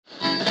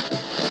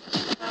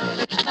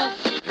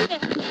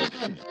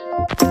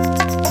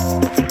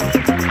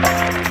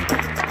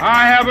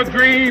I have a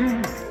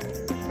dream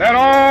that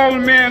all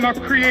men are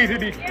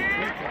created equal.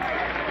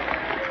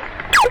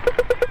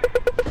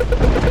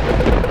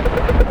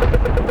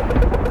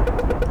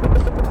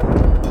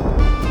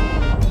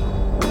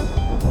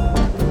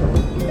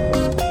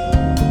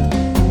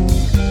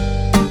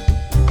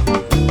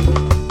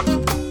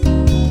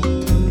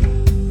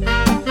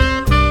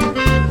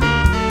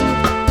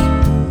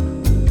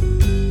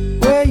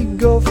 Where you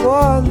go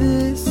for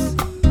this?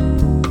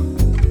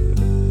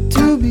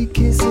 To be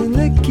kissing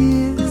the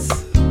kiss.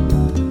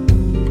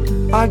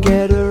 I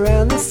get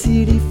around the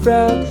city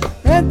frown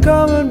and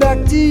coming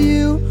back to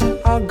you.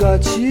 I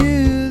got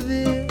you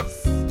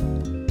this.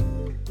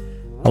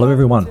 Hello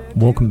everyone,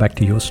 welcome back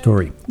to Your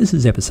Story. This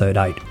is episode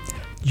 8.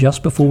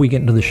 Just before we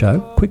get into the show,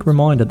 quick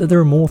reminder that there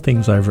are more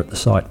things over at the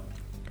site.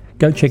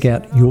 Go check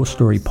out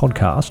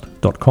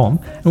yourstorypodcast.com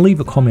and leave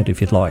a comment if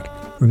you'd like.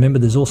 Remember,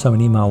 there's also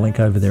an email link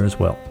over there as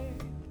well.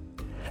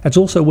 It's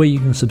also where you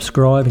can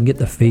subscribe and get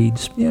the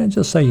feeds,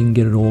 just so you can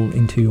get it all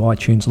into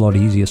iTunes a lot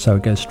easier, so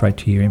it goes straight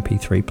to your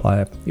MP3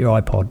 player,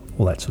 your iPod,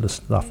 all that sort of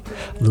stuff.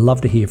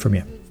 Love to hear from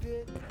you.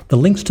 The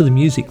links to the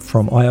music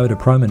from Iota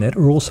Promonet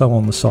are also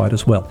on the site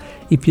as well.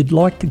 If you'd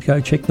like to go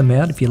check them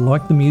out, if you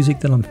like the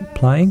music that I'm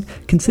playing,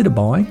 consider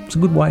buying. It's a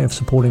good way of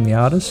supporting the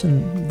artists,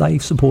 and they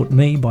support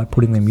me by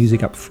putting their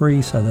music up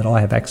free so that I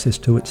have access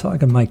to it, so I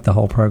can make the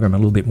whole program a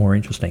little bit more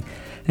interesting.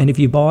 And if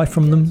you buy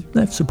from them,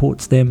 that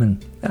supports them,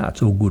 and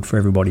it's all good for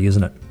everybody,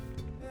 isn't it?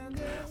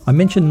 I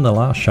mentioned in the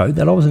last show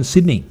that I was in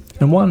Sydney,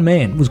 and one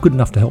man was good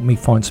enough to help me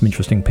find some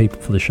interesting people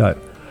for the show.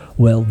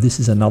 Well, this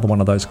is another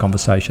one of those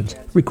conversations,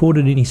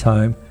 recorded in his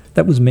home,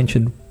 that was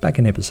mentioned back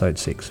in episode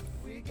 6.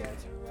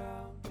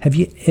 Have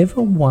you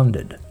ever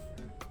wondered,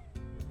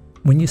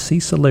 when you see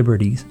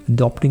celebrities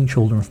adopting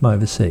children from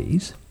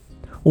overseas,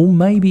 or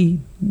maybe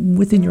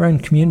within your own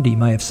community you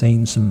may have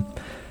seen some,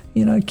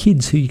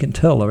 kids who you can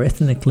tell are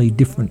ethnically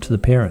different to the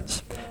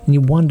parents, and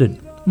you wondered,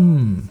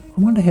 I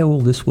wonder how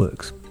all this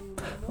works.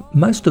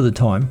 Most of the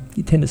time,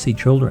 you tend to see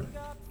children,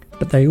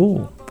 but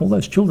all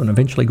those children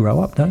eventually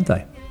grow up, don't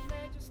they?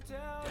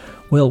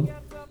 Well,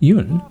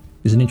 Yeon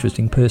is an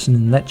interesting person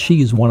in that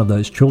she is one of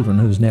those children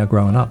who is now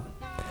grown up.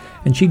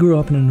 And she grew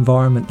up in an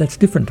environment that's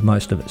different to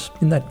most of us,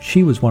 in that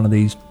she was one of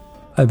these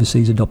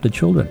overseas adopted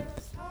children.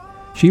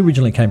 She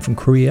originally came from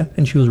Korea,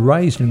 and she was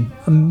raised in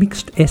a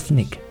mixed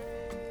ethnic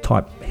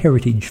type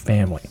heritage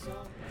family.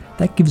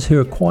 That gives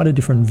her quite a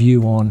different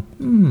view on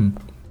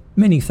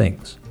many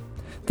things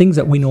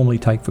that we normally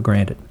take for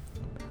granted.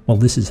 Well,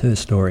 this is her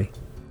story.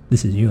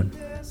 This is Yeon.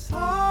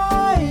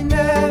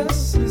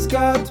 Highness has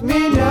got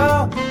me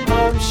now.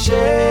 I'm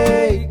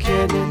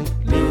shaking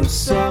and loose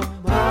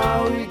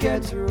somehow. We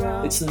get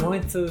around. It's the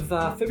 9th of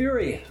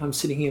February. I'm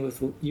sitting here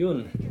with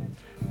Yeon.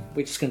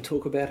 We're just going to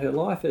talk about her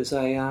life as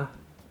a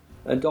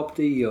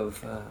adoptee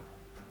of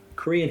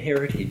Korean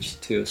heritage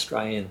to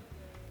Australian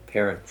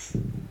parents.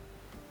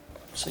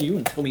 So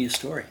Yeon, tell me your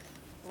story.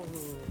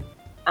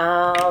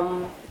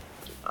 I'm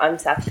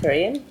South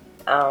Korean.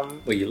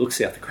 Well, you look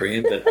South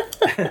Korean, but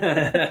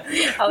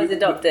I was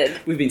adopted.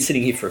 We've been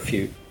sitting here for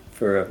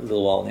a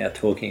little while now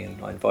talking,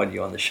 and I invited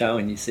you on the show,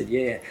 and you said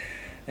yeah,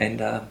 and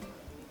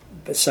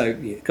but so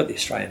you've got the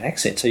Australian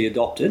accent. So you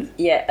adopted?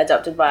 Yeah,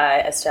 adopted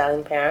by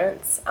Australian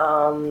parents.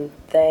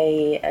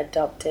 They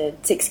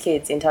adopted 6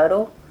 kids in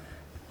total.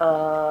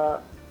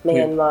 Me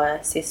and my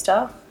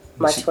sister,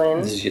 my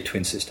twin. This is your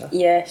twin sister?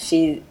 Yeah,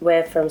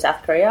 we're from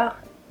South Korea.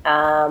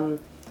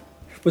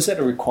 Was that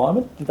a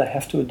requirement? Did they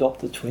have to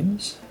adopt the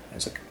twins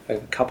as a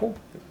couple?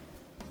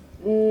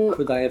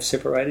 Could they have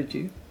separated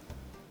you?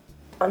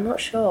 I'm not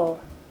sure.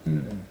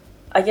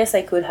 I guess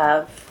they could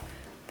have,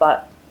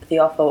 but the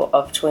offer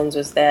of twins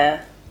was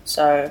there,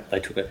 so they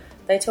took it.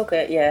 They took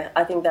it, yeah.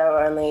 I think they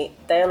only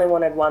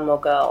wanted one more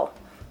girl,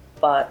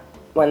 but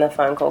when the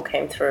phone call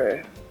came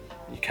through,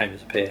 you came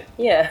as a pair.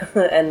 Yeah,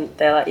 and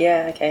they're like,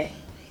 yeah, okay,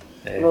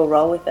 we'll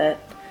roll with it.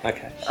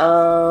 Okay.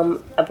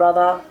 A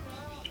brother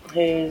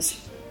who's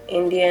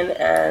Indian,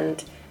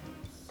 and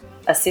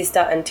a sister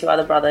and 2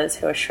 other brothers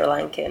who are Sri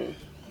Lankan.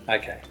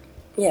 Okay.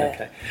 Yeah.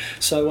 Okay.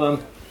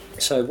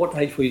 So what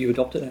age were you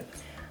adopted at?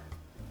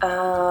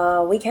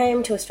 We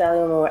came to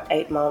Australia when we were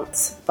 8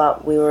 months,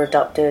 but we were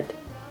adopted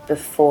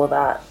before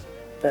that.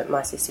 But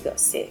my sister got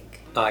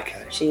sick.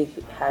 Okay. She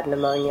had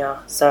pneumonia,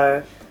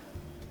 so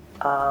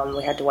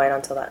we had to wait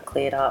until that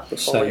cleared up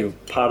before. So you were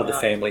part of the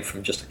family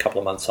from just a couple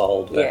of months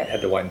old, but yeah.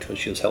 had to wait until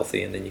she was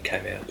healthy, and then you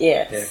came out.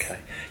 Yes. Yeah. Okay.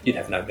 You'd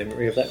have no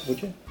memory of that,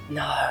 would you?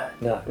 No.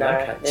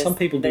 Okay. Some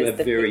people do have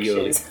very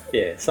early.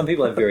 Yeah. Some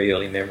people have very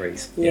early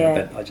memories. Yeah.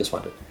 But I just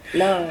wondered.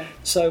 No.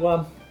 So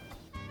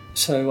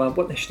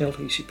what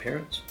nationality is your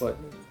parents?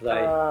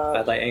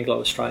 Are they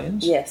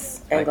Anglo-Australians?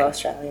 Yes,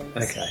 Anglo-Australians.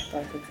 Okay.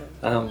 Both of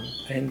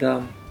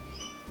them.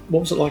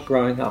 What was it like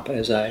growing up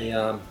as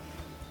a?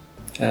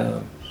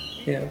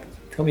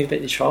 Tell me about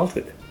your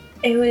childhood.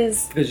 It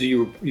was because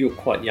you're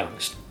quite young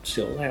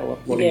still.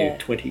 What are you?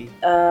 20?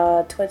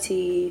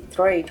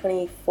 23,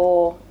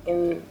 24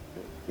 in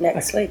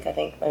next week, I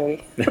think,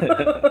 maybe.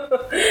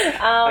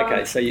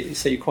 Okay, so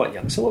you're quite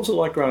young. So what was it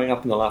like growing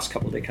up in the last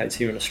couple of decades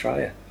here in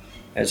Australia?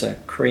 as a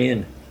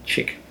Korean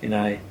chick in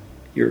a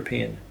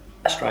European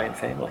Australian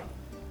family?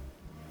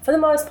 For the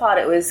most part,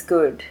 it was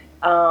good.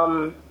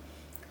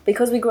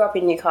 Because we grew up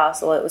in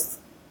Newcastle, it was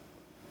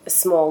a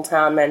small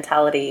town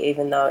mentality,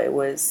 even though it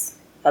was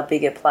a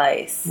bigger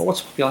place. Well,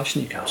 what's the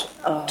population in Newcastle?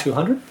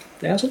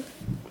 200,000?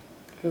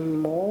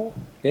 More?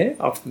 Yeah,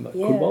 could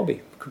well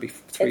be. Could be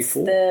 3, it's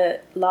 4. The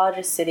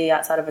largest city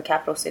outside of a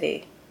capital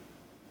city.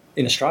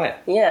 In Australia?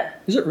 Yeah.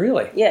 Is it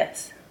really?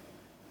 Yes.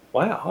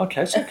 Wow,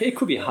 okay. So it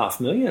could be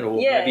 500,000 or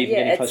maybe even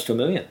getting close to 1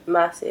 million.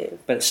 Massive.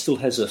 But it still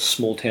has a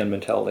small town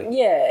mentality.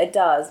 Yeah, it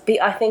does.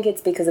 I think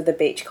it's because of the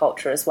beach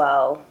culture as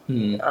well.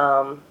 Beach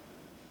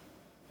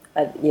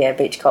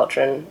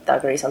culture and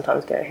thuggery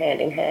sometimes go hand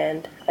in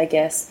hand, I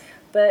guess.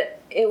 But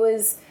it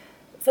was,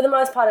 for the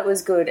most part, it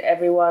was good.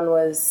 Everyone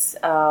was,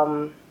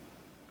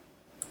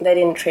 they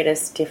didn't treat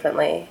us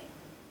differently.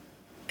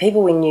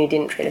 People we knew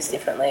didn't treat us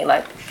differently.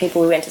 Like,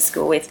 people we went to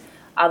school with,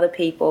 other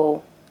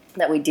people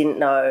that we didn't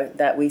know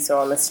that we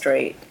saw on the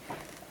street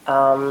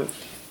were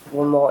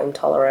more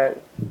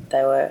intolerant.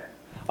 They were...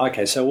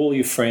 Okay, so all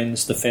your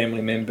friends, the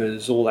family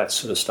members, all that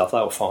sort of stuff, they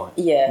were fine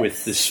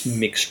with this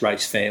mixed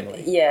race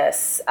family?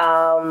 Yes.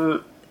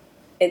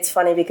 It's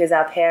funny because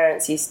our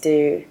parents used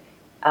to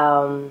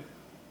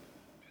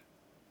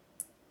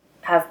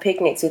have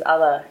picnics with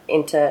other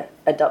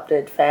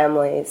inter-adopted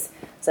families.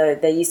 So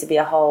there used to be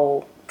a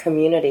whole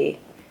community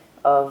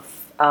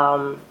of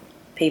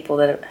people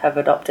that have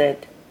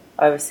adopted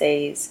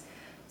overseas.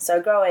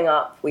 So growing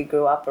up, we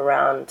grew up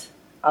around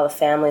other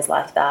families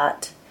like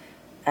that.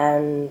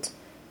 So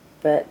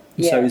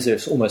is there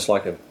almost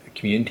like a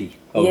community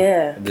of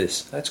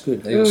this? That's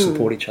good. They all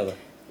support each other.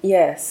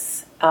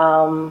 Yes.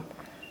 But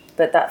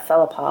that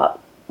fell apart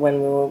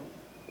when we were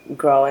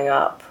growing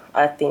up.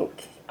 I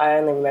think I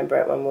only remember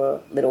it when we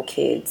were little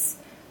kids,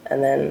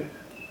 and then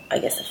I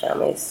guess the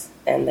families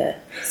and the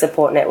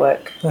support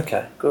network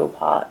grew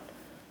apart.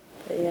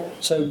 But yeah.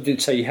 So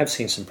you have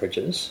seen some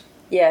prejudice?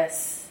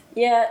 Yes.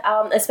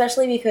 Yeah,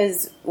 especially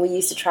because we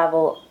used to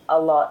travel a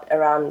lot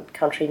around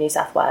country New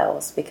South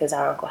Wales because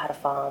our uncle had a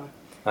farm.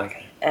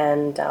 Okay.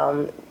 And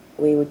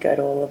we would go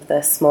to all of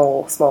the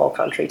small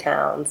country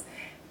towns.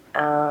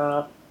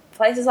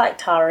 Places like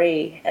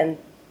Taree and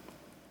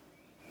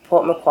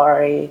Port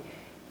Macquarie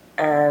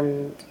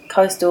and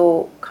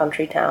coastal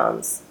country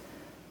towns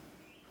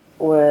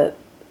were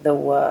the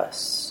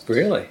worst.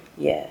 Really?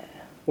 Yeah.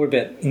 What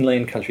about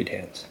inland country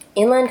towns?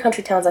 Inland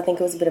country towns, I think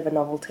it was a bit of a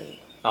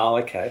novelty. Oh,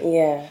 okay.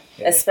 Yeah.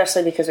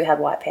 Especially because we had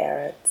white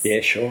parents. Yeah,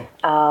 sure.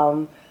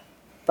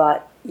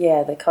 But,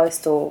 yeah, the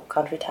coastal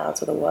country towns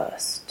were the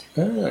worst.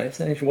 Oh,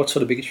 what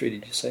sort of bigotry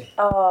did you see?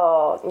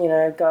 Oh,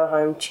 go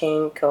home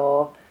chink,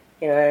 or,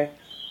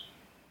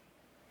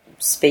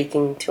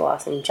 speaking to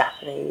us in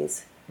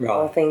Japanese. Right.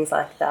 Or things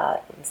like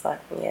that. It's like,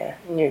 yeah,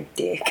 you're a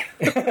dick.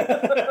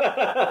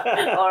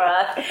 All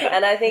right.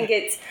 And I think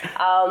it's,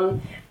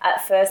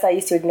 at first I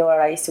used to ignore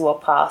it. I used to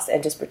walk past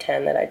and just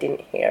pretend that I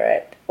didn't hear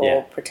it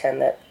or pretend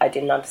that I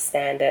didn't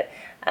understand it.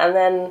 And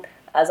then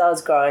as I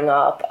was growing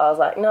up, I was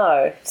like,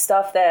 no,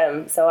 stuff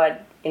them. So I'd,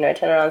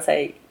 turn around and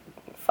say,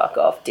 fuck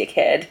off,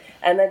 dickhead.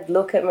 And they'd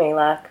look at me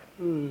like,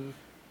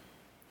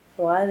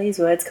 why are these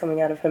words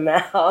coming out of her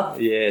mouth?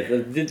 Yeah.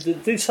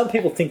 Do some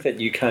people think that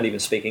you can't even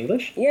speak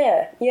English?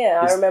 Yeah.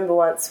 I remember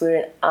once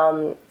I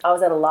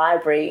was at a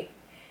library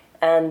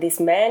and this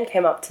man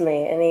came up to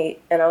me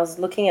and I was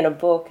looking at a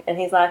book and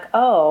he's like,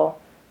 oh,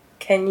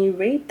 can you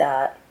read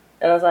that?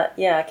 And I was like,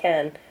 yeah, I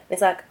can. And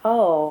he's like,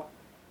 oh,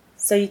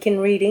 so you can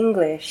read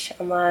English?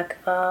 I'm like,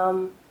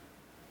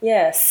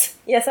 yes,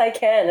 I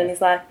can. And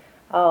he's like,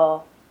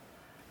 oh.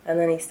 And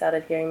then he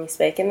started hearing me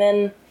speak. And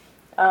then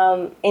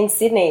in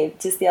Sydney,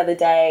 just the other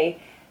day,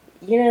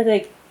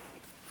 the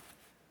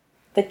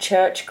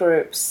church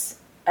groups,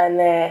 and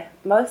they're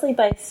mostly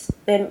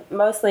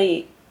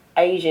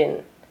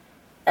Asian,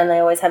 and they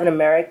always have an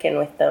American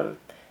with them.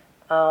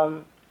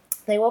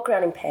 They walk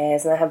around in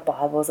pairs and they have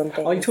Bibles and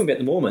things. Oh, you're talking about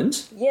the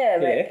Mormons?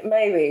 Yeah.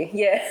 Maybe,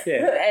 yeah.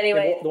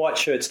 Anyway. The white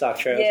shirts, dark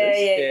trousers.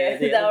 Yeah.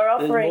 They were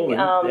offering the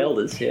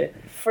elders,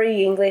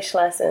 free English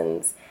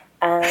lessons.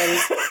 And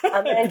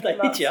a man came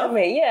up to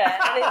me,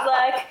 and he's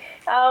like,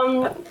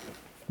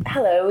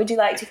 hello, would you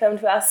like to come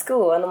to our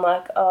school? And I'm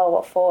like, oh,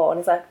 what for? And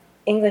he's like,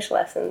 English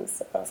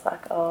lessons. And I was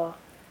like, oh,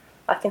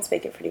 I can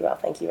speak it pretty well,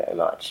 thank you very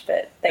much,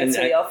 but thanks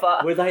for the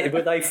offer. Were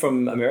they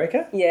from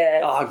America?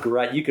 Yeah. Oh,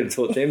 great, you could have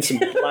taught them some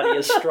bloody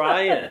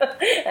Australian.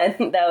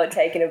 And they were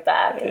taken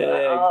aback. And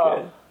like,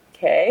 oh,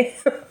 okay.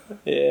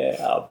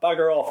 Yeah,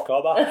 bugger off,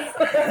 cobber.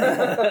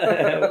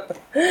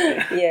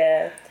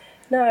 Yeah.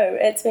 No,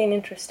 it's been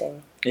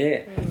interesting.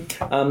 Yeah.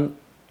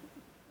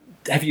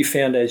 Have you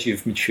found as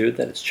you've matured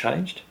that it's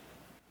changed?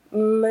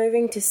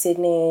 Moving to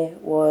Sydney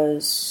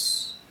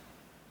was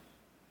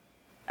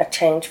a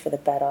change for the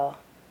better.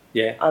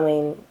 Yeah. I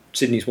mean...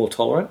 Sydney's more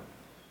tolerant?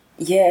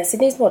 Yeah,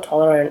 Sydney's more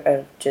tolerant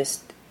of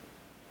just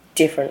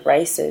different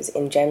races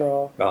in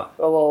general. Right.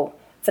 Well,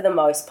 for the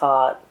most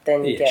part,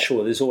 then you get... Yeah,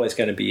 sure, there's always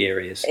going to be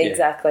areas.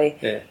 Exactly.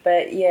 Yeah.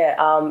 But,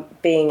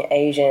 being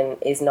Asian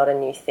is not a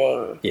new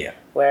thing. Yeah.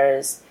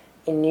 Whereas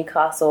in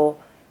Newcastle,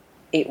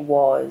 it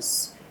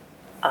was.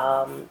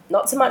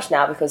 Not so much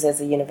now because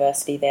there's a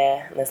university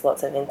there and there's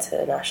lots of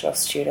international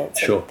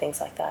students and things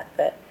like that,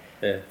 but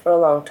for a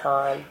long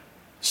time.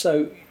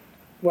 So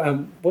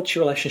what's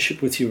your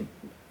relationship with your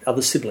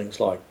other siblings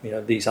like? You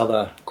know, these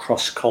other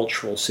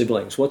cross-cultural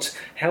siblings.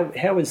 How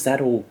has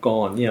that all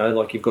gone? You know,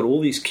 like you've got all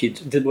these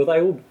kids. Were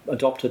they all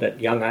adopted at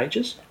young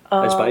ages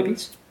as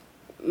babies?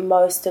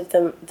 Most of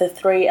them, the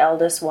 3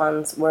 eldest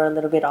ones were a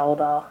little bit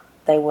older.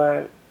 They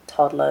weren't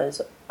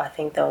toddlers. I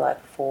think they were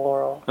like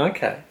 4 or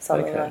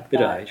something like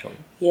bit that. of age on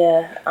them.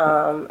 Yeah,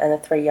 and the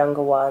 3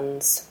 younger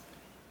ones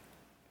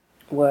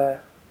were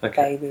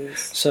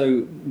babies. So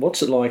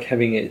what's it like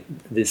having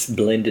this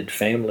blended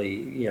family?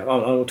 You know,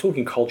 I'm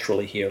talking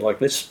culturally here. Like,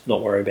 let's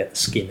not worry about the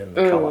skin and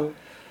the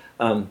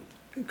colour.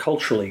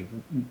 Culturally,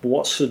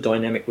 what sort of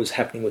dynamic was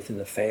happening within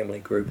the family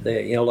group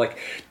there? You know, like,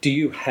 do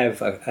you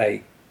have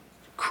a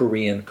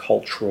Korean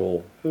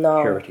cultural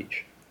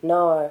heritage?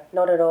 No,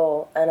 not at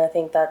all. And I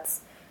think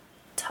that's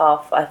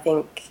tough. I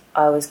think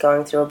I was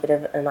going through a bit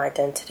of an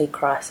identity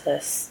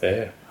crisis.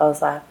 Yeah. I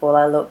was like, well,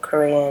 I look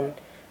Korean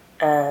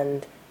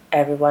and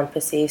everyone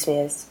perceives me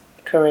as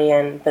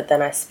Korean, but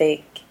then I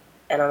speak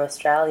and I'm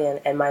Australian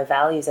and my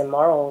values and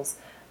morals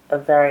are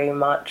very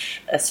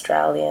much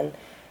Australian,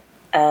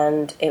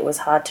 and it was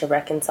hard to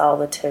reconcile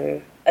the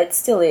two. It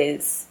still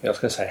is. I was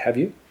going to say, have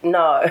you?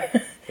 No.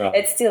 Right.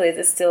 It still is.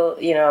 It's still,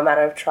 you know, a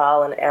matter of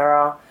trial and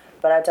error,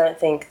 but I don't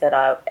think that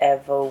I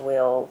ever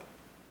will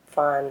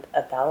find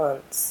a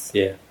balance.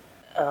 Yeah.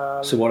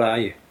 So what are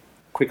you?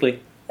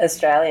 Quickly?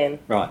 Australian.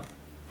 Right.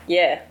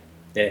 Yeah.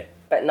 Yeah.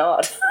 But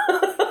not.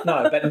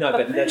 No,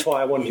 but that's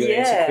why I wanted you to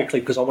answer quickly,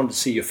 because I wanted to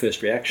see your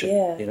first reaction.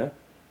 Yeah. You know?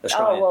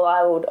 Australian. Oh, well,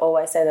 I would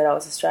always say that I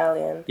was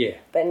Australian. Yeah.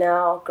 But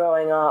now,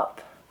 growing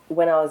up,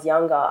 when I was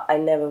younger, I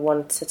never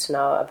wanted to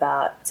know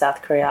about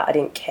South Korea. I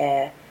didn't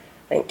care.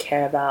 I didn't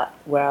care about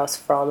where I was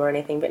from or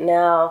anything. But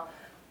now,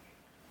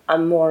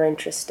 I'm more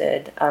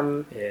interested.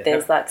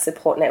 There's like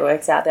support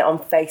networks out there on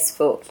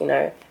Facebook, you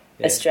know,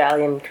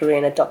 Australian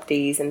Korean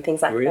adoptees and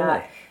things like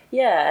that.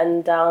 Yeah,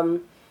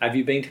 and have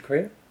you been to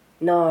Korea?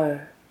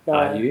 No.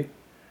 Are you?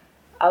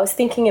 I was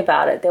thinking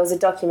about it. There was a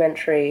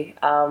documentary.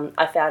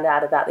 I found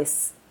out about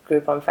this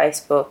group on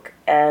Facebook,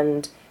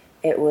 and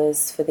it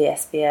was for the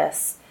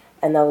SBS,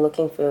 and they were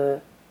looking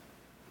for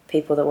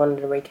people that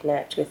wanted to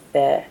reconnect with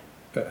their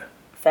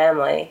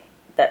family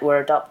that were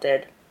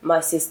adopted. My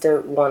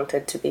sister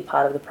wanted to be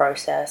part of the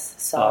process.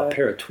 So a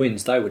pair of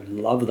twins, they would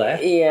love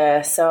that.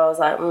 Yeah, so I was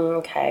like,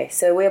 okay.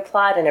 So we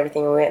applied and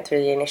everything. We went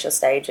through the initial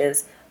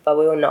stages, but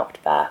we were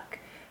knocked back,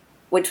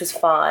 which was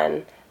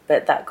fine.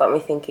 But that got me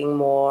thinking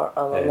more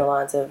along the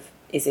lines of,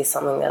 is this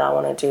something that I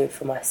want to do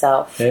for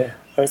myself? Yeah.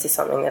 Or is this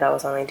something that I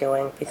was only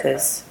doing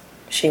because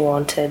she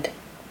wanted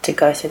to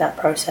go through that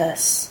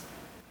process?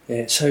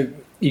 Yeah, so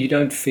you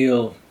don't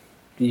feel...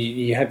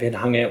 You haven't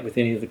hung out with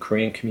any of the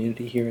Korean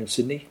community here in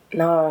Sydney?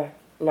 No.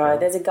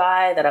 There's a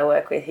guy that I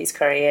work with, he's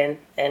Korean,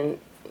 and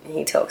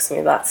he talks to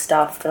me about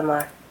stuff, but I'm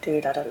like,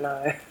 dude, I don't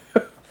know.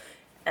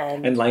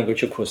 And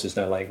language, of course, there's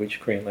no language,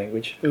 Korean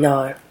language?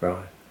 No.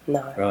 Right.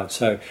 No. Right,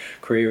 so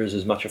Korea is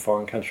as much a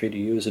foreign country to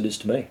you as it is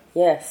to me?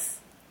 Yes.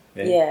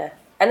 Yeah.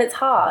 And it's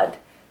hard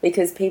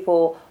because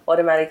people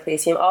automatically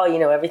assume, oh, you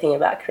know everything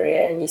about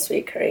Korea and you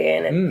speak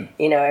Korean and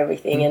you know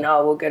everything and,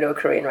 oh, we'll go to a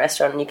Korean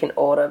restaurant and you can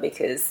order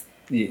because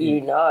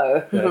you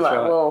know. I'm like,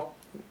 well,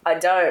 I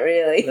don't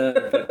really. No,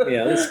 but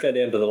let's go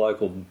down to the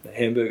local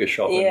hamburger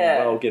shop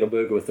and I'll get a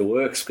burger with the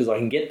works because I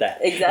can get that.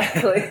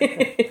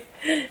 Exactly.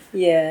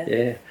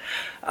 Yeah.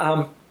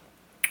 Yeah.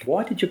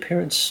 Why did your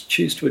parents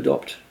choose to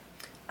adopt?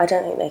 I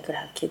don't think they could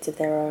have kids of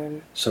their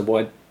own. So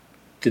why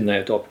didn't they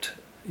adopt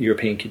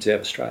European kids out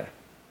of Australia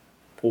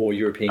or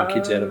European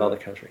kids out of other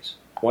countries?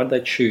 Why did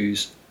they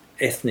choose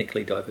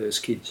ethnically diverse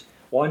kids?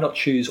 Why not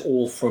choose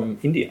all from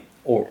India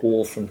or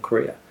all from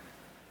Korea?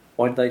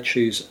 Why did they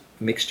choose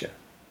mixture?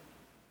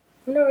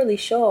 I'm not really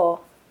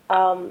sure.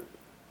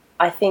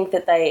 I think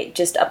that they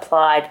just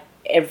applied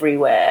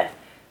everywhere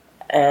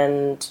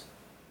and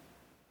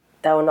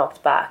they were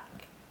knocked back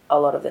a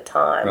lot of the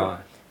time. Right.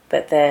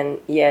 But then,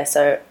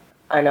 so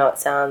I know it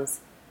sounds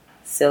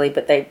silly,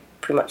 but they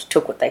pretty much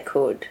took what they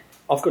could.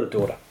 I've got a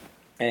daughter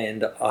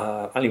and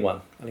only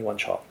one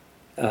child.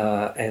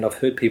 And I've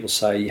heard people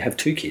say you have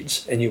 2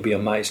 kids and you'll be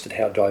amazed at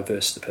how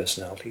diverse the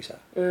personalities are.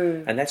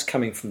 And that's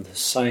coming from the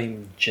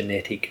same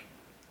genetic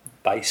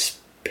base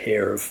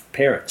pair of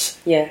parents.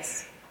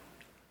 Yes.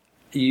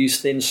 You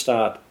then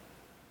start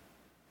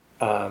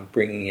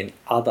bringing in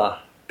other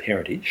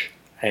parentage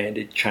and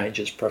it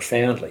changes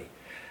profoundly.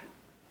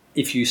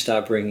 If you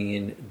start bringing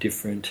in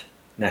different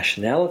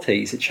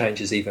nationalities, it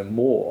changes even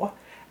more.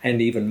 And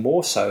even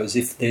more so as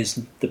if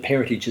the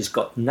parentage has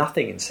got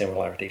nothing in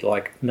similarity.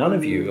 Like none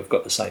of you have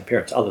got the same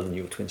parents other than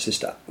your twin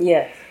sister.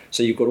 Yeah.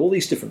 So you've got all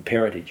these different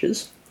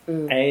parentages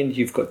and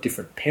you've got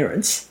different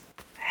parents.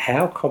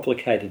 How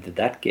complicated did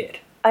that get?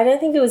 I don't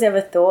think it was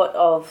ever thought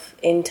of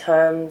in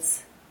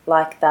terms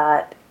like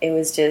that. It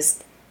was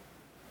just,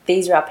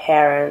 these are our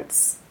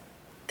parents,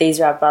 these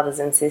are our brothers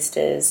and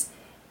sisters,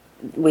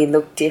 we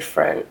look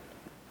different,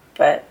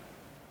 but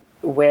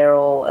we're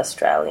all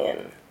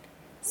Australian.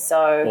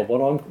 So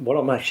Well, what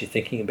I'm actually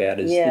thinking about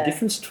is the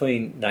difference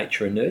between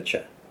nature and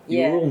nurture.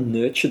 You're all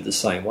nurtured the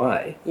same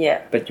way,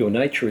 but your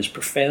nature is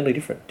profoundly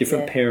different.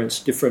 Different parents,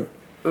 different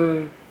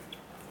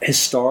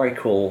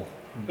historical,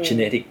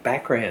 genetic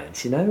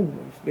backgrounds. You know,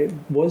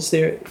 was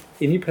there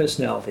in your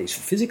personalities?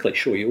 Physically,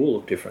 sure, you all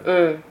look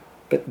different,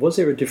 but was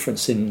there a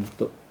difference in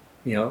the,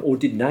 you know, or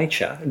did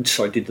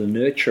the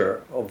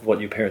nurture of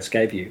what your parents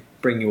gave you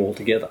bring you all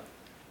together?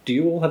 Do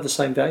you all have the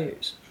same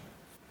values?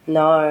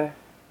 No,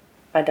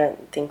 I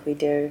don't think we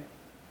do.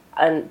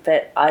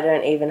 But I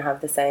don't even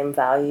have the same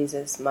values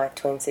as my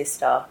twin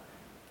sister,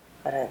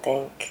 I don't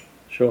think.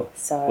 Sure.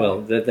 So, well,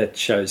 that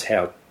shows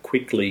how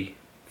quickly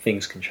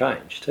things can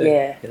change too.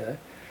 Yeah. You know?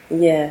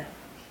 Yeah.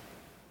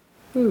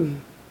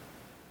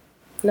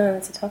 No,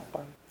 that's a tough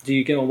one. Do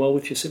you get on well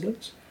with your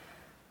siblings?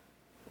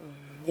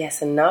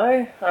 Yes and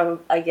no,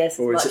 I guess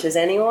as much as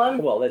anyone.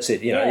 Well, that's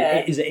it. You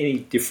know, is it any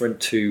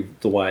different to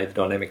the way the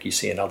dynamic you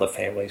see in other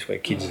families where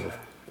kids are...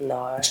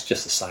 No. It's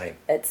just the same.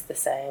 It's the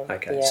same.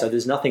 Okay, yeah. So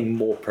there's nothing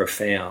more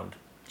profound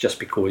just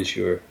because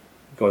you're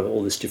got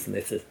all this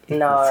different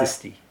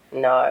ethnicity.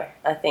 No,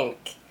 I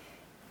think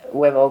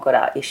we've all got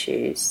our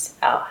issues,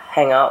 our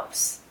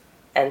hang-ups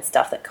and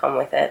stuff that come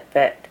with it,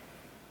 but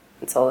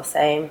it's all the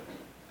same,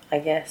 I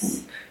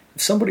guess.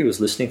 If somebody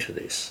was listening to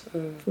this,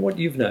 from what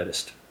you've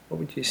noticed, what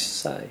would you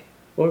say?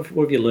 What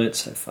have you learnt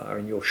so far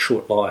in your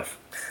short life?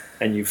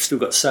 And you've still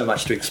got so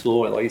much to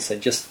explore. Like you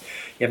said, you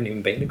haven't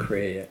even been to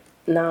Korea yet.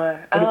 No.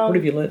 What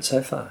have you learnt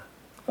so far?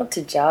 Not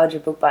to judge a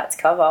book by its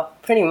cover,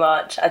 pretty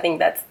much. I think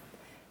that's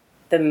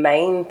the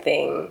main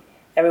thing.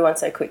 Everyone's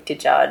so quick to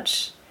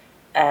judge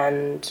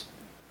and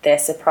they're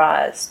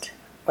surprised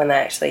when they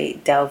actually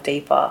delve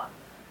deeper.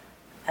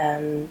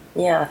 And,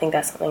 I think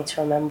that's something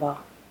to remember.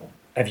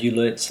 Have you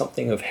learnt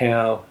something of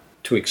how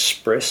to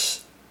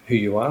express who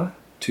you are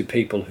to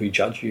people who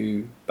judge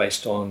you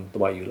based on the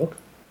way you look?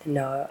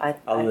 No, I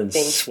than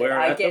think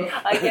swearing at them?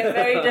 I get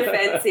very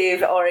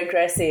defensive or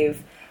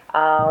aggressive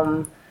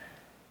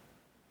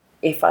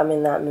if I'm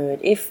in that mood.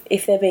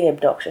 If they're being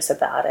obnoxious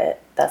about it,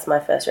 that's my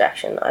first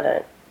reaction. I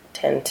don't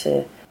tend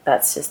to...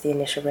 That's just the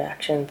initial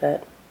reaction,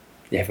 but...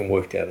 You haven't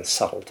worked out a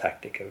subtle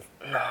tactic of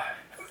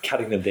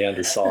cutting them down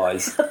to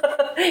size?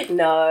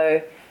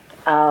 No.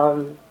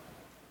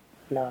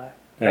 No,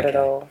 not at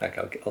all.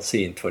 Okay, I'll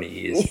see you in 20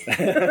 years.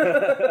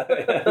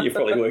 You've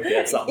probably worked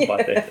out something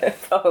by then.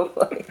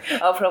 Probably.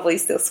 I'll probably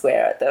still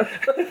swear at them.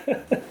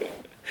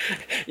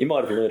 You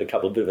might have learned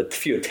a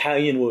few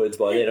Italian words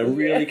by then and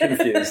really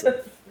confused them.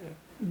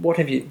 What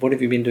have you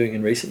been doing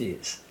in recent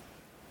years?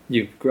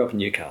 You grew up in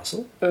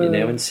Newcastle. You're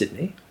now in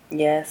Sydney.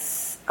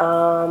 Yes.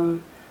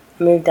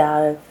 Moved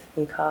out of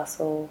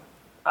Newcastle.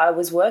 I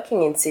was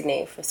working in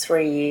Sydney for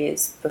 3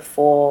 years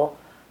before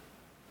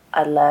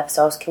I left,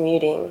 so I was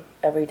commuting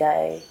every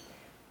day.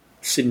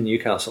 Sydney,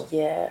 Newcastle?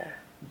 Yeah.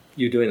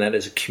 You're doing that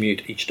as a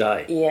commute each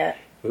day? Yeah.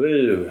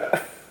 Ooh.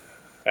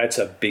 That's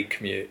a big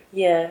commute.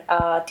 Yeah,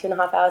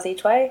 2.5 hours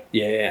each way.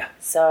 Yeah.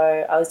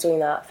 So I was doing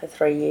that for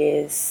 3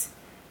 years.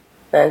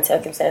 Then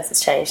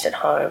circumstances changed at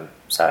home.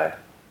 So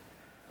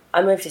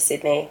I moved to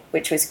Sydney,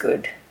 which was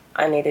good.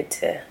 I needed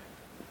to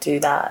do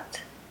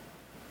that.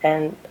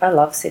 And I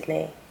love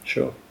Sydney.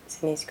 Sure.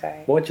 Sydney's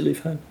great. Why'd you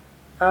leave home?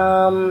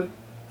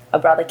 A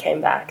brother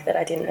came back that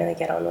I didn't really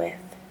get on with.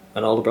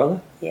 An older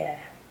brother? Yeah.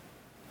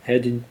 How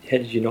did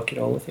you not get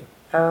on with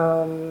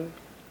him?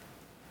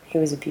 He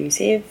was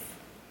abusive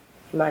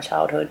in my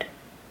childhood.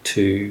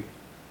 To?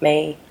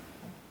 Me.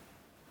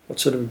 What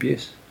sort of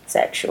abuse?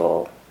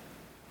 Sexual.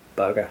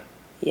 Bugger.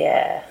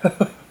 Yeah.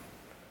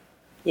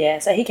 Yeah,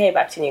 so he came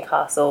back to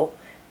Newcastle.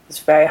 It was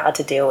very hard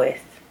to deal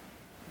with.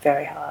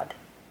 Very hard.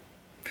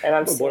 And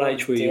I'm still what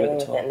age were you at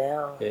the time? It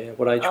now. Yeah,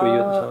 what age were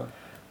you at the time?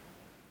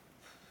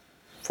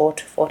 4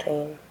 to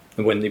 14.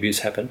 And when the abuse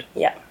happened?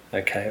 Yeah.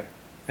 Okay.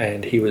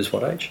 And he was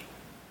what age?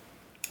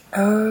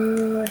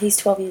 He's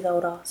 12 years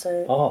older,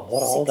 so... Oh, a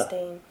lot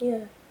 16.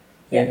 older.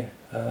 Yeah.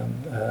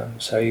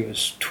 So he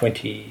was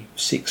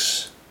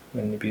 26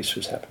 when the abuse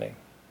was happening.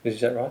 Is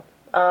that right?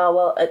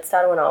 Well, it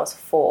started when I was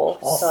 4.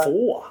 Oh, so,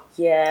 4?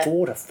 Yeah.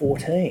 4 to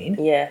 14?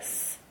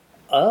 Yes.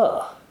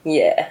 Oh.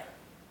 Yeah.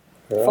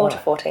 Right. 4 to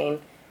 14.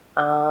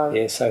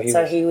 Yeah, so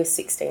he was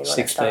 16 when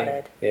 16, I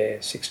started. Yeah,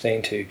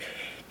 16 to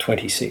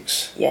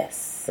 26.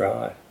 Yes.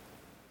 Right.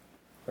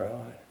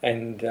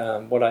 And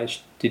what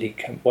age did he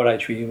come? What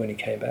age were you when he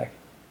came back?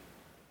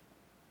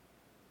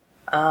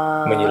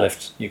 When you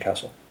left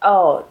Newcastle?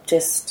 Oh,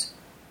 just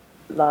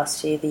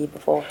last year, the year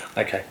before.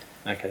 Okay.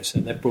 So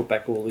that brought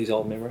back all these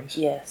old memories?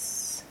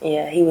 Yes.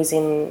 Yeah, he was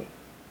in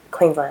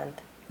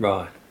Queensland.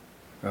 Right.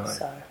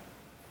 So.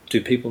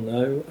 Do people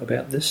know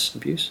about this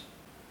abuse?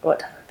 What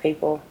type of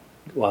people?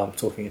 Well, I'm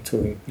talking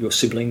to your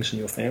siblings and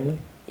your family?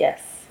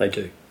 Yes. They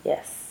do?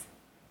 Yes.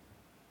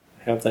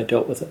 How have they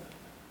dealt with it?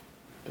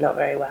 Not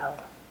very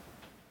well.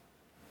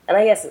 And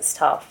I guess it's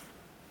tough.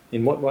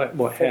 In what way?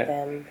 For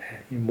them.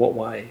 In what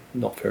way?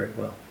 Not very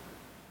well.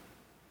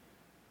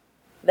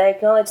 They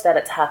acknowledge that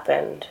it's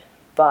happened,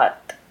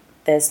 but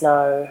there's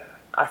no,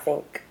 I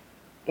think,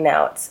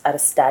 now it's at a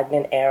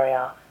stagnant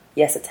area.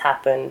 Yes, it's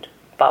happened,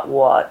 but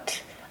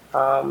what?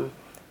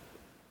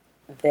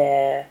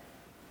 They're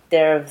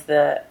of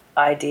the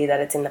idea that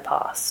it's in the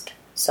past,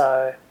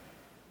 so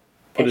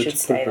it should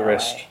stay that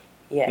way.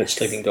 Yes. Let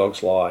sleeping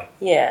dogs lie.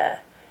 Yeah,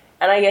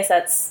 and I guess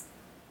that's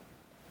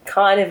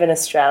kind of an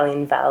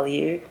Australian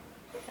value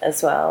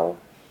as well.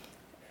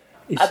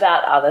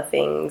 About other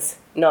things,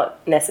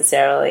 not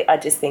necessarily. I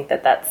just think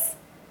that that's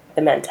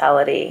the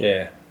mentality.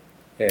 Yeah.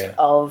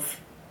 Of,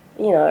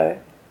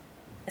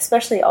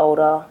 especially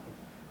older.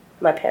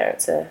 My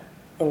parents are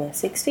in their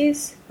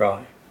 60s.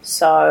 Right.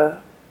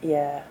 So,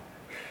 yeah.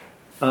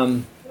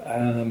 How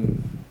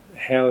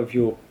have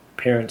your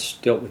parents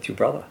dealt with your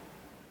brother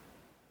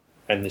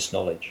and this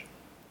knowledge?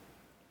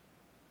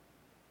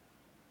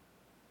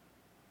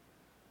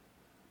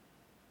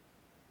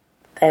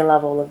 They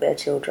love all of their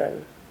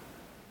children.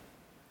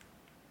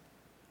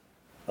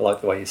 I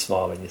like the way you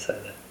smile when you say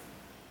that.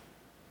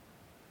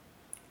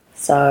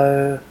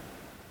 So,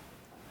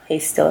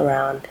 he's still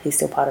around. He's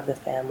still part of the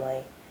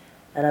family.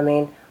 And I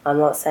mean, I'm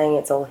not saying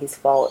it's all his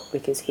fault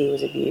because he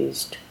was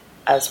abused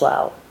as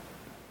well.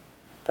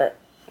 But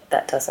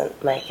that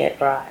doesn't make it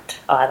right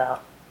either.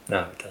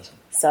 No, it doesn't.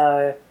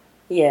 So,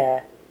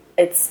 yeah,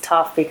 it's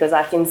tough because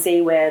I can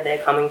see where they're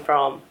coming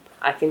from.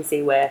 I can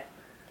see where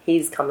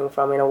he's coming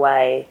from in a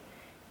way.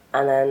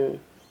 And then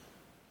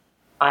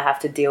I have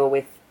to deal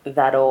with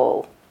that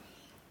all.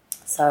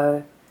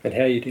 So... And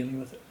how are you dealing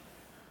with it?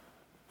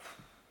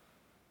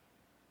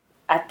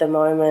 At the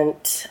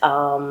moment,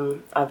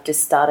 I've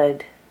just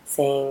started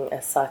seeing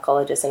a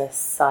psychologist and a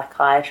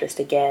psychiatrist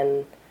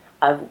again.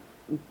 I've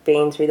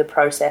been through the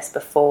process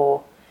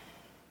before.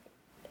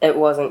 It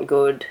wasn't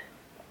good,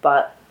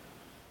 but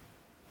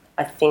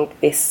I think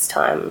this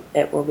time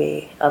it will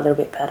be a little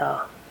bit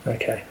better.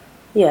 Okay.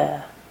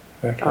 Yeah.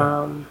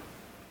 Okay.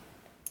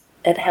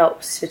 It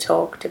helps to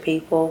talk to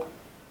people.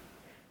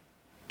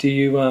 Do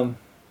you,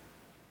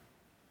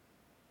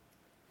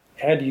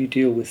 how do you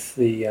deal with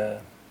the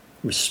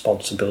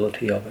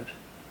responsibility of it?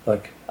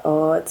 Like,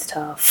 oh, it's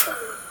tough.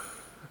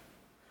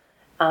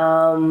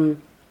 Sometimes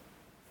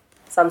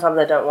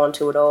I don't want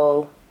to at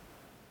all,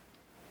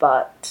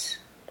 but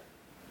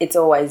it's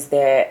always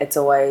there. It's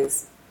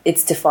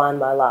defined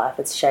my life.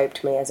 It's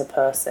shaped me as a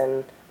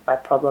person. My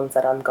problems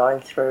that I'm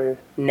going through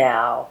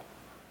now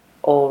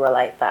all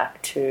relate back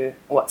to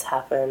what's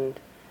happened.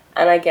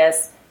 And I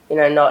guess,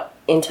 not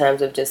in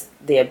terms of just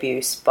the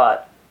abuse,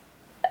 but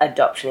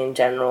adoption in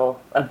general,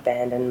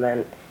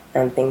 abandonment,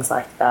 and things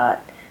like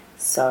that.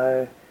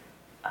 So...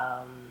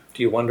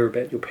 do you wonder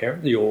about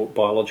your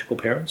biological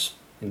parents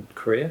in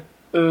Korea?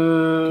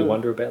 Do you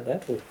wonder about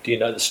that? Or do you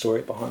know the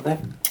story behind that?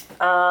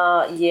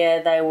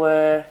 Yeah, they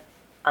were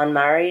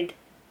unmarried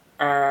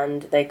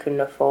and they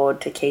couldn't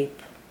afford to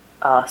keep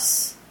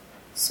us,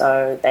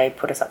 so they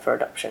put us up for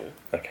adoption.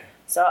 Okay.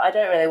 So I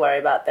don't really worry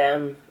about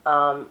them.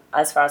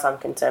 As far as I'm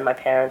concerned, my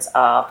parents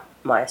are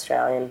my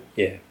Australian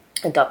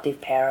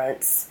adoptive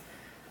parents.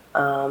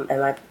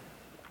 And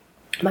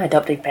my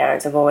adoptive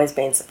parents have always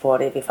been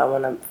supportive if I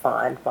want to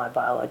find my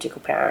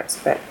biological parents,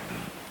 but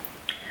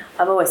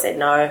I've always said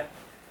no.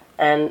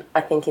 And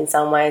I think in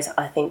some ways,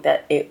 I think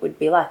that it would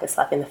be like a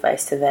slap in the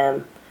face to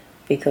them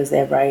because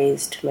they've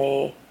raised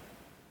me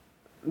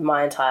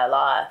my entire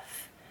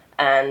life.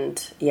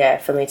 And yeah,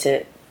 for me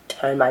to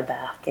turn my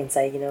back and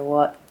say, you know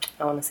what,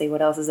 I want to see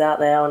what else is out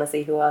there, I want to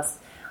see who else,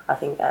 I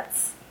think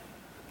that's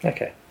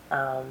okay.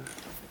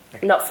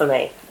 Not for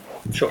me.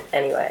 Sure.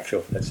 Anyway.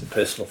 Sure, that's a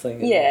personal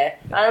thing. Yeah.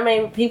 I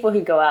mean, people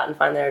who go out and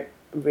find their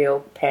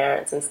real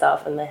parents and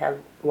stuff and they have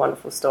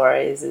wonderful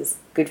stories is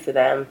good for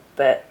them,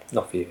 but...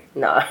 Not for you.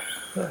 No.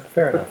 No,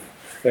 fair enough.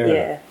 Fair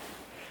enough.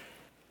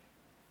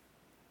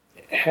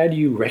 How do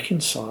you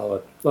reconcile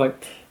it?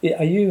 Like,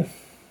 are you...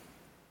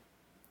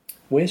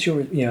 Where's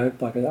your...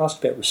 like I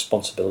asked about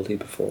responsibility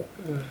before.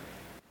 Mm.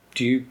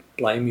 Do you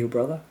blame your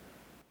brother?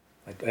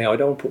 I don't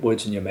want to put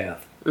words in your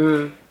mouth.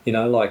 Mm.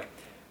 Like...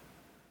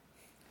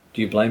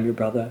 Do you blame your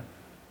brother?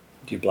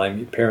 Do you blame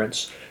your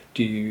parents?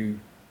 Do you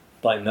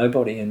blame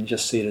nobody and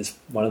just see it as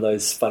one of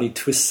those funny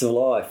twists of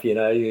life?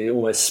 You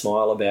almost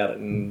smile about it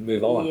and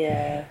move on.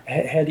 Yeah.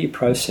 How do you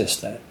process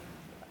that?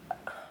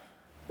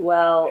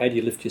 Well... How do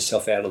you lift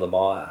yourself out of the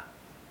mire?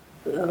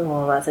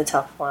 Oh, that's a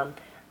tough one.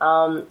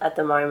 At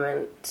the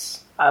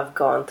moment, I've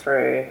gone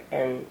through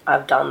and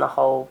I've done the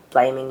whole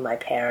blaming my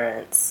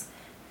parents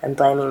and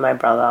blaming my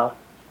brother,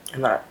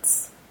 and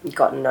that's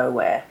gotten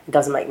nowhere. It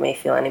doesn't make me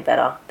feel any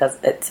better.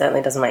 It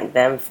certainly doesn't make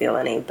them feel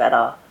any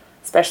better,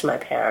 especially my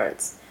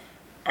parents.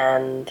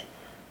 And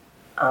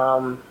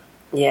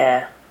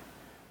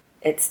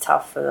it's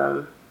tough for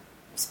them,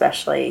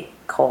 especially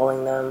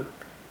calling them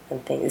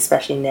and things,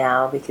 especially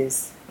now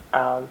because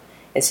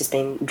it's just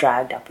been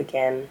dragged up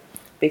again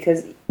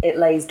because it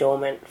lays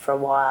dormant for a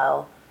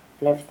while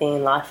and everything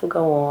in life will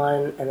go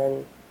on and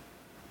then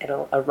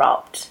it'll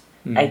erupt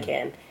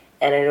again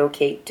and it'll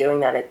keep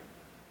doing that.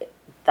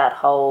 That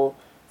whole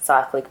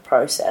cyclic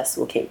process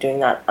will keep doing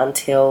that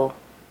until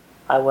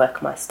I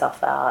work my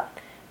stuff out.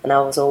 And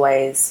I was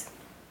always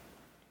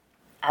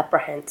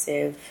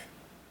apprehensive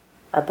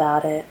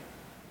about it,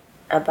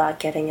 about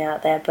getting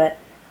out there, but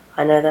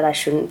I know that I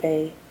shouldn't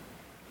be,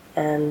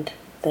 and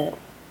that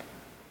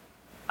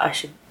I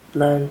should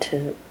learn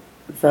to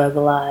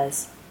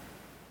verbalize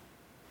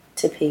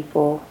to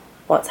people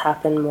what's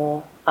happened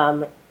more.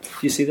 Do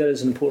you see that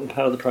as an important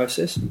part of the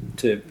process,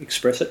 to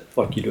express it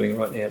like you're doing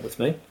right now with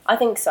me? I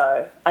think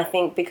so. I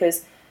think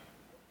because,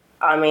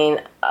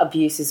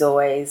 abuse is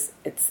always,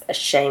 it's a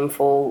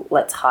shameful,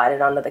 let's hide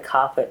it under the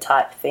carpet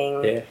type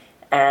thing. Yeah.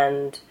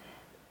 And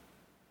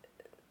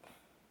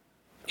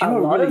a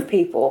lot of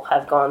people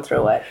have gone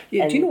through it.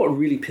 Yeah, do you know what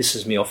really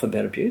pisses me off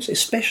about abuse,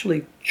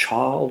 especially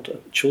child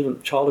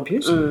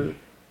abuse?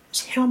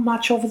 It's how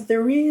much of it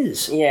there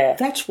is. Yeah.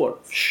 That's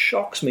what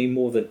shocks me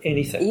more than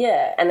anything.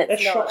 Yeah, and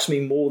that shocks me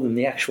more than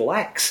the actual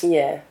acts.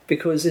 Yeah.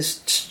 Because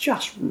it's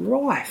just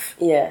rife.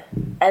 Yeah,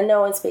 and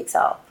no one speaks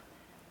up.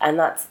 And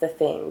that's the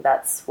thing.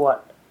 That's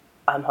what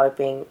I'm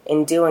hoping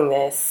in doing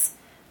this,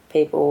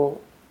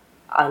 people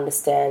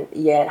understand,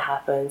 yeah, it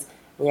happens.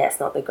 Yeah, it's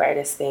not the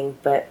greatest thing,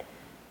 but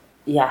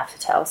you have to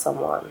tell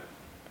someone.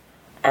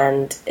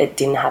 And it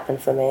didn't happen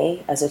for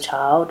me as a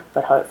child,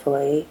 but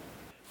hopefully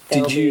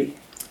Did you,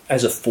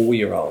 as a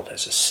 4-year-old,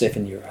 as a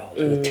 7-year-old,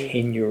 as a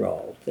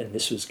 10-year-old, and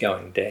this was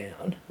going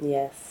down,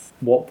 yes,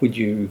 what would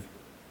you,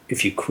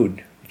 if you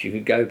could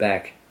go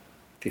back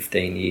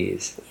 15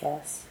 years,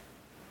 yes,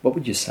 what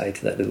would you say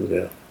to that little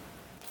girl?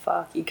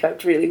 Fuck, you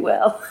coped really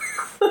well.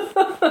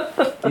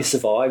 You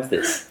survived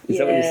this. Is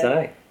that what you're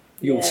saying?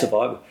 You'll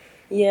survive.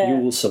 Yeah.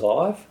 You will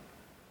survive?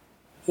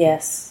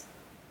 Yes.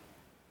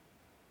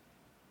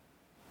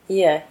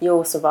 Yeah,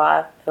 you'll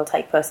survive. It'll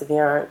take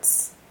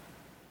perseverance.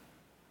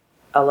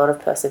 A lot of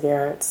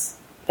perseverance.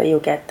 But you'll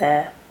get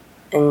there.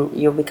 And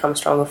you'll become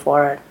stronger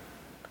for it.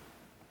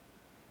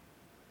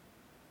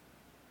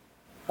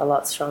 A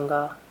lot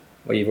stronger.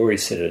 Well, you've already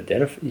said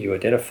you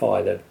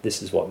identify that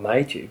this is what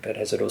made you, but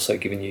has it also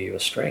given you your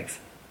strength?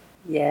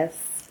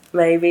 Yes,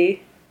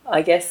 maybe.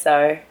 I guess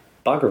so.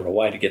 Bugger of a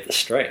way to get the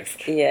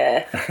strength.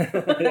 Yeah.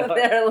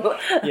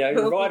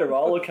 Ride a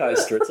roller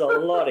coaster, it's a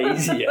lot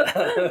easier.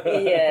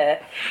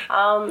 Yeah.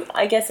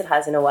 I guess it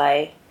has in a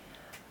way.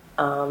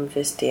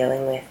 Just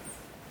dealing with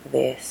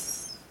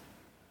this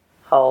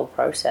whole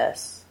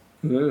process.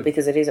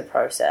 Because it is a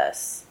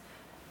process.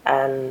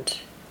 And,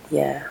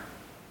 yeah,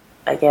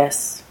 I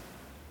guess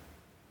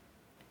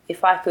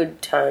if I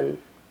could turn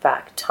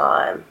back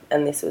time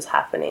and this was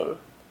happening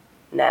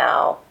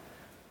now,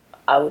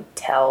 I would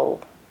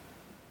tell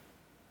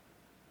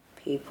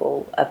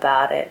people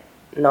about it,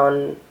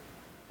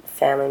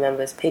 non-family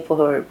members, people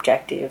who are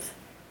objective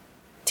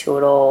to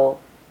it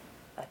all,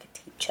 like a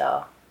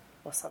teacher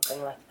or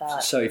something like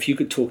that. So if you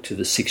could talk to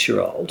the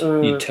 6-year-old,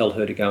 you'd tell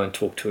her to go and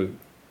talk to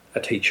a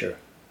teacher?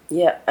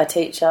 Yeah, a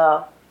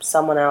teacher,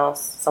 someone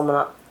else,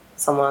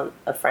 someone,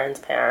 a friend's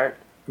parent,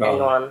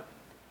 anyone.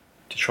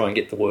 To try and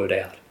get the word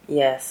out.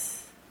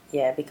 Yes.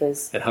 Yeah,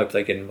 because... And hope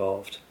they get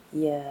involved.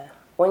 Yeah.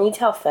 When you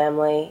tell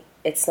family,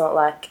 it's not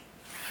like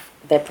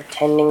they're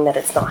pretending that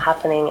it's not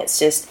happening. It's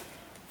just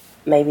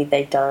maybe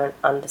they don't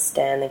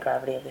understand the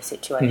gravity of the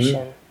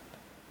situation.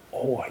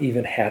 Or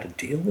even how to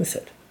deal with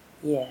it.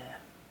 Yeah.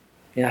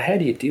 How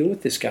do you deal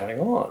with this going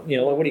on? What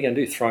are you going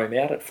to do, throw him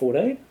out at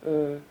 14?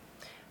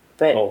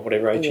 But, or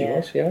whatever age he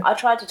was, I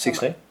tried to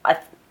 16?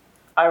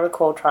 I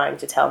recall trying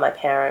to tell my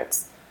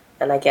parents,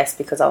 and I guess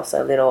because I was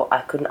so little,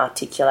 I couldn't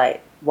articulate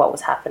what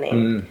was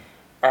happening.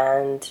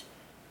 And,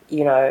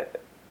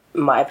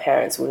 my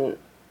parents wouldn't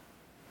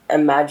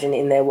imagine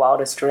in their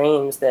wildest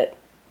dreams that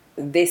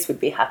this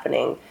would be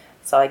happening.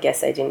 So I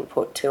guess they didn't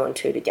put 2 and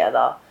 2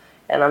 together.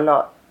 And I'm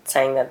not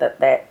saying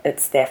that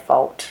it's their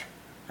fault.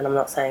 And I'm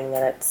not saying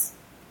that it's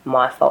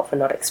my fault for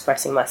not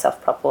expressing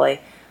myself properly.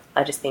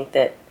 I just think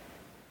that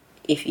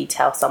if you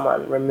tell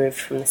someone removed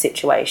from the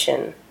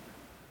situation,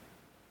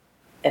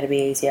 it'll be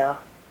easier.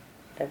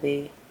 It'll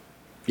be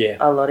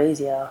a lot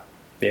easier.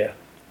 Yeah.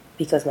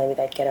 Because maybe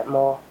they'd get it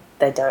more.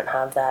 They don't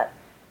have that.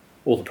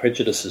 All the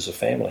prejudices of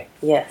family.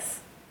 Yes.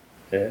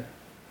 Yeah.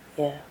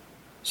 Yeah.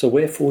 So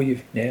where for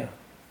you now?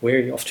 Where are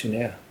you off to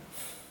now?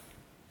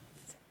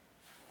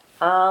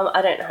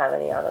 I don't have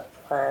any other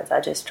plans. I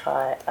just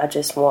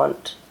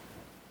want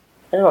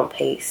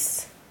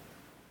peace.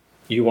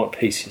 You want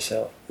peace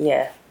yourself?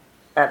 Yeah.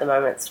 At the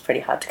moment, it's pretty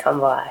hard to come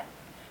by.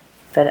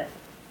 But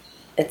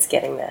it's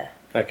getting there.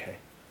 Okay.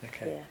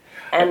 Yeah.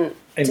 And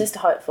just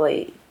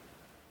hopefully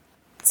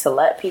to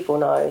let people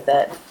know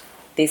that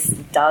this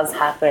does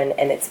happen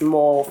and it's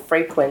more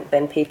frequent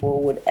than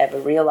people would ever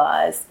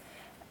realise,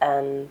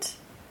 and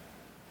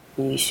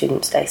you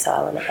shouldn't stay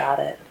silent about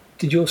it.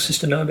 Did your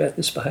sister know about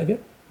this behaviour,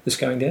 this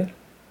going down?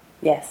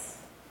 Yes.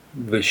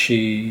 Was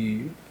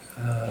she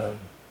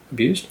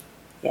abused?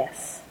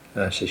 Yes.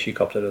 So she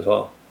copped it as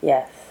well?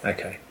 Yes.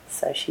 Okay.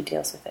 So she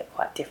deals with it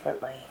quite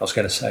differently. I was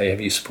going to say,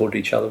 have you supported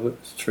each other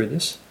through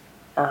this?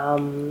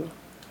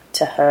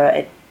 To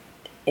her,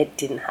 it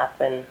didn't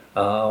happen.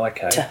 Oh,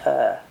 okay. To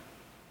her.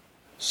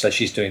 So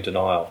she's doing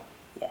denial?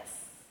 Yes.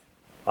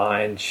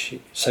 And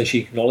so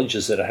she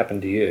acknowledges that it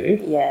happened to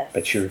you? Yes.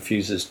 But she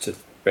refuses to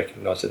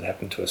recognise that it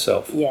happened to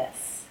herself?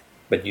 Yes.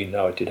 But you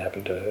know it did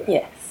happen to her.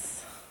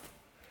 Yes.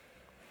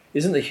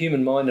 Isn't the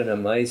human mind an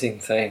amazing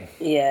thing?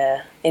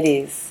 Yeah, it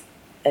is.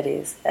 It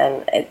is.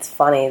 And it's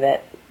funny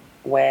that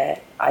we're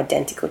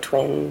identical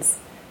twins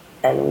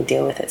and we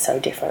deal with it so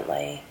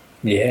differently.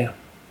 Yeah.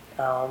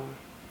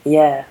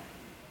 Yeah.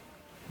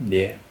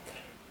 Yeah.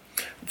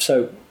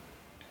 So,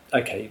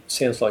 okay,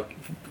 sounds like...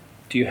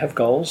 Do you have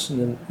goals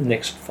in the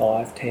next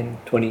 5, 10,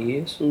 20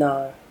 years?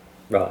 No.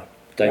 Right.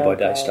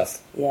 Day-by-day goals.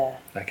 stuff. Yeah.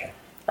 Okay.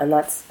 And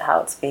that's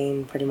how it's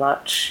been pretty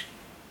much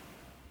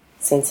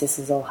since this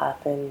has all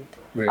happened.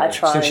 Really? I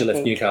try Since you and left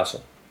think,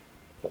 Newcastle?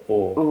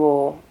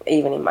 Or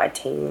even in my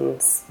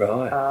teens.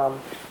 Right.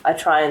 I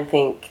try and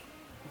think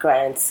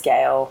grand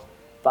scale,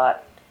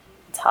 but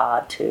it's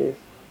hard to.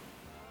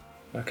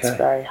 Okay. It's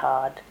very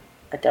hard.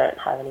 I don't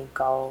have any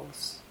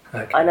goals.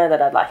 Okay. I know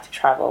that I'd like to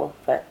travel,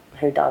 but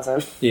who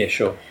doesn't? Yeah,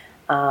 sure.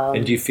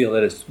 And do you feel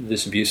that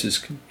this abuse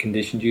has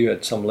conditioned you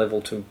at some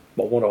level to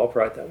want to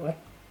operate that way?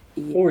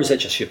 Yeah. Or is that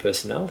just your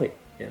personality?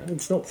 You know,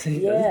 it's not.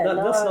 Yeah,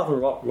 That's nothing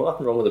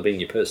wrong with it being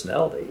your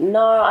personality.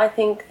 No, I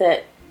think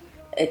that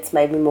it's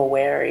made me more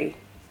wary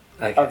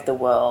of the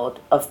world,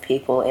 of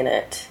people in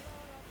it,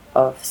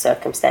 of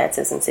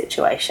circumstances and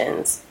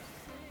situations.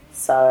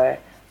 So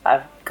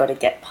I've got to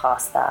get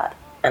past that,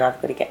 and I've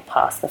got to get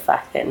past the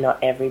fact that not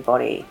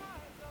everybody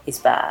is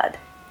bad.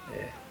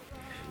 Yeah,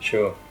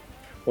 sure.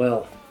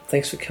 Well,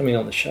 thanks for coming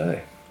on the show.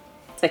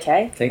 It's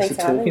okay. Thanks for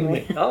talking to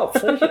me. Oh,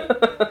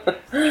 pleasure.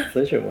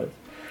 Pleasure, one.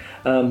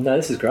 No,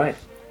 this is great.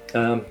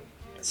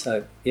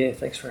 So, yeah,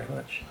 thanks very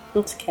much.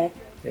 It's okay.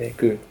 Yeah,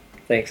 good.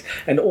 Thanks,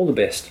 and all the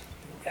best.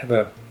 Have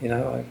a,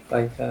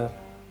 I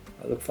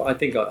look for. I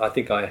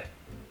think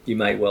you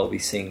may well be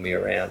seeing me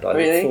around. I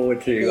Really? look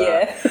forward to.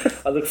 Yeah.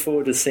 I look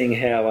forward to seeing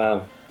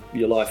how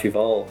your life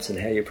evolves and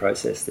how you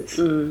process this.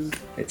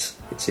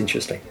 It's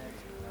interesting.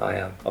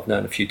 I've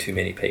known a few too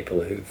many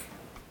people who've,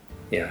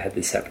 had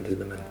this happen to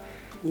them, and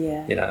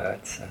Yeah.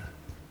 it's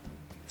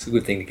a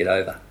good thing to get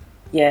over.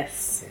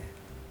 Yes. Yeah.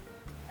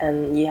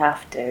 And you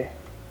have to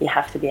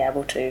be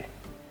able to.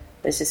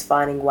 It's just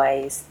finding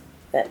ways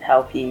that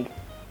help you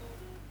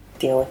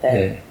deal with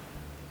it.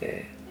 Yeah.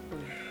 Yeah.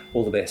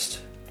 All the best.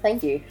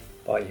 Thank you.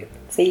 Bye, you.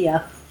 See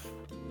ya.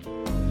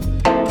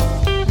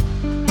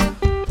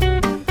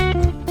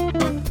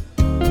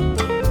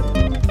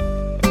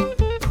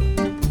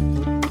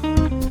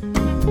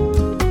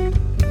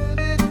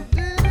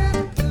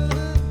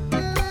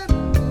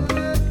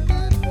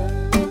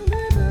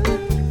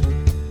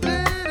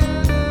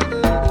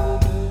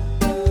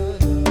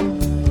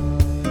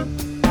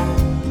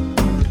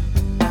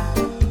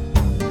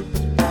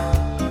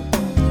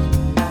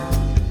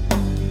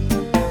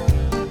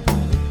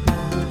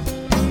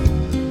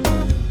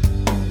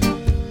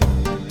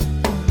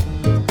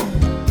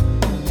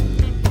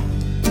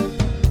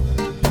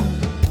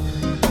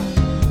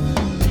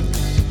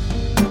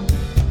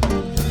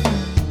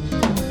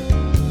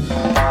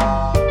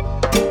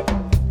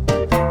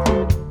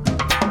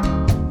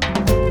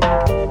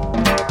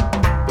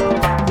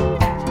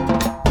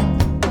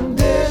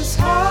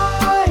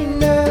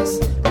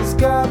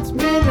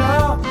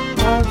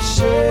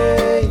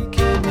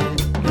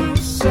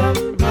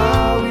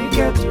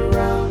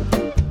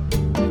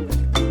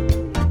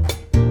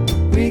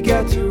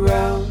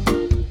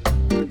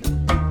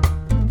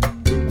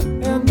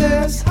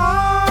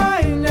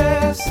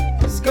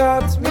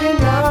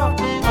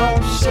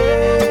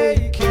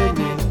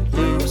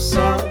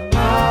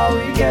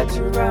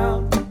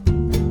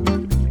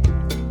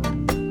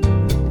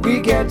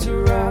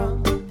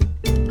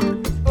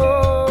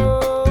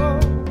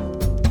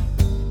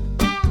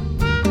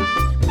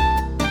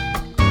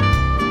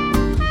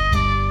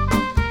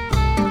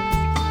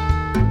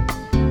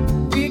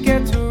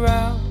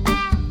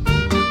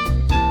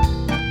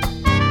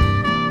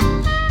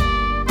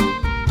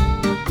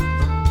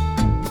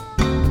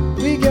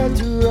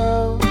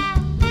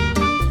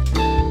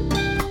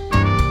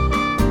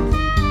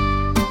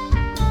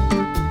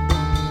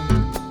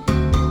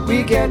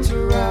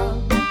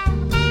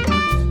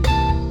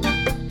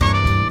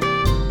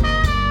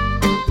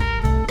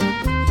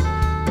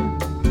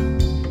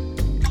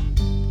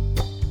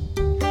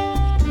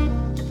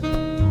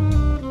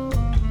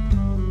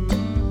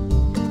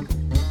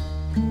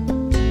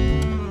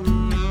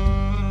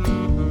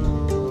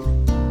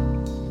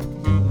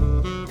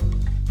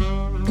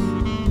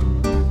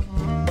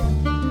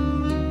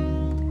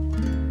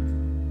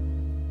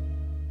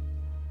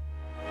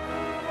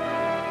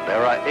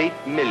 There are 8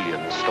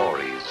 million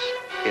stories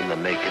in the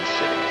naked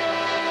city.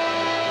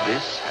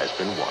 This has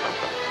been one of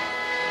them.